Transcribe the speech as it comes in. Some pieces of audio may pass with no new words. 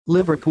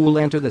Liverpool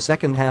enter the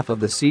second half of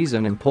the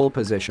season in pole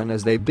position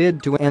as they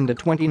bid to end a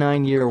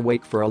 29-year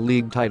wait for a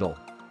league title.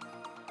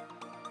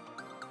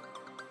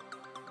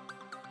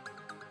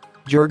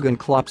 Jurgen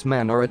Klopp's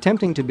men are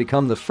attempting to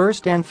become the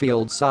first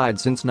Anfield side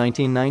since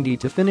 1990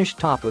 to finish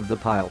top of the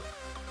pile.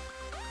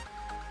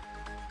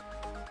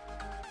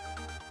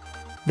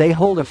 They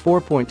hold a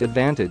 4-point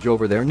advantage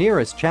over their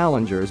nearest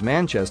challengers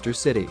Manchester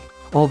City,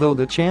 although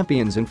the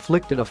champions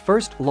inflicted a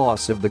first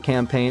loss of the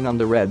campaign on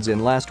the Reds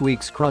in last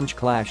week's crunch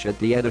clash at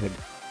the Etihad.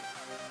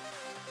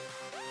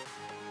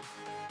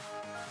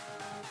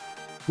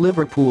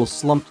 Liverpool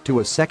slumped to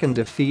a second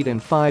defeat in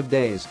 5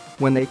 days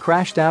when they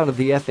crashed out of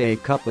the FA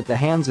Cup at the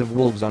hands of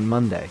Wolves on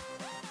Monday.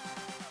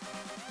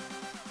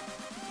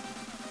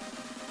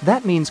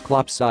 That means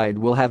Klopp's side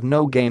will have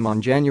no game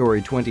on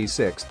January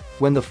 26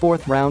 when the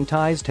fourth-round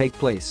ties take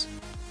place.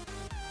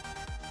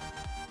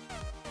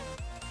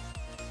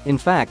 In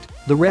fact,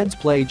 the Reds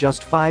play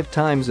just 5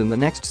 times in the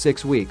next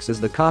 6 weeks as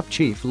the Kop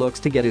chief looks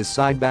to get his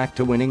side back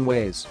to winning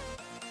ways.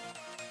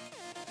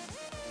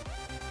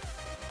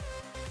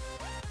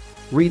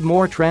 Read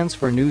more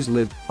transfer news.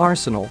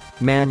 Arsenal,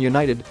 Man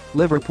United,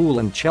 Liverpool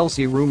and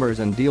Chelsea rumours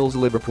and deals.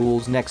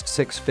 Liverpool's next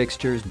 6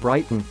 fixtures: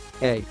 Brighton,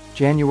 A.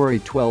 January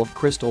 12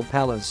 Crystal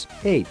Palace,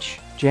 H.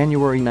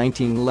 January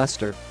 19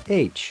 Leicester,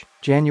 H.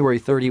 January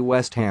 30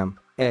 West Ham,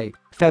 A.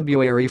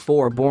 February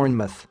 4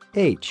 Bournemouth,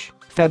 H.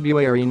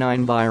 February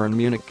 9 Bayern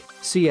Munich,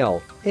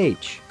 CL,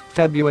 H.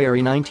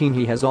 February 19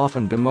 He has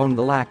often bemoaned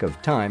the lack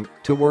of time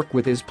to work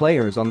with his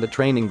players on the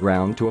training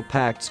ground to a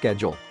packed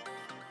schedule.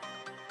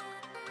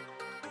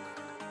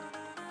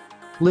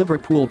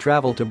 Liverpool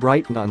travel to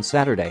Brighton on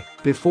Saturday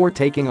before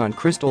taking on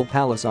Crystal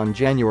Palace on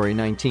January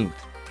 19.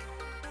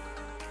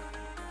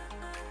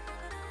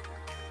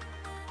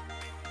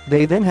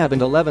 They then have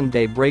an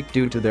 11-day break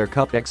due to their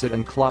cup exit,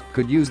 and Klopp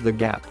could use the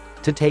gap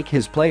to take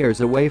his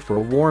players away for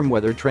a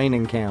warm-weather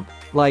training camp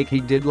like he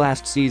did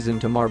last season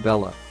to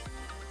Marbella.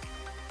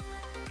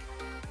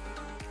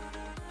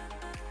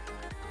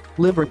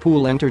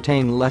 Liverpool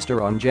entertain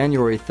Leicester on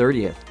January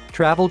 30,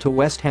 travel to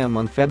West Ham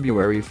on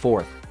February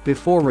 4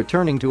 before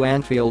returning to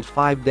Anfield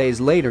 5 days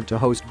later to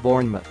host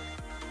Bournemouth.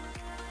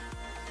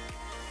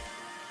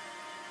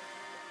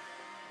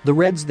 The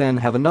Reds then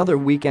have another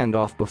weekend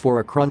off before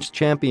a crunch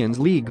Champions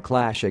League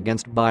clash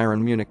against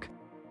Bayern Munich.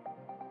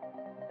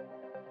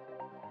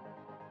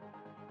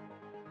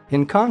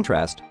 In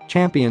contrast,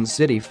 Champions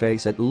City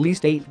face at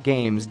least 8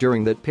 games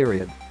during that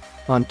period.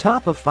 On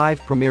top of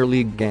 5 Premier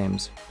League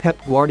games, Pep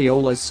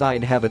Guardiola's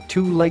side have a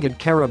 2-legged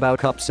Carabao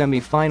Cup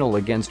semi-final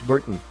against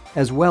Burton,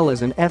 as well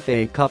as an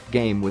FA Cup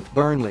game with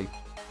Burnley.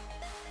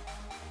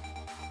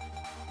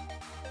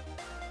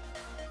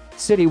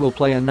 City will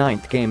play a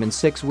 9th game in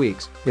 6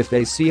 weeks if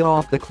they see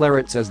off the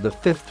Clarets, as the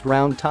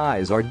 5th-round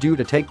ties are due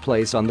to take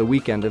place on the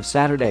weekend of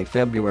Saturday,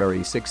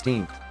 February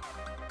 16.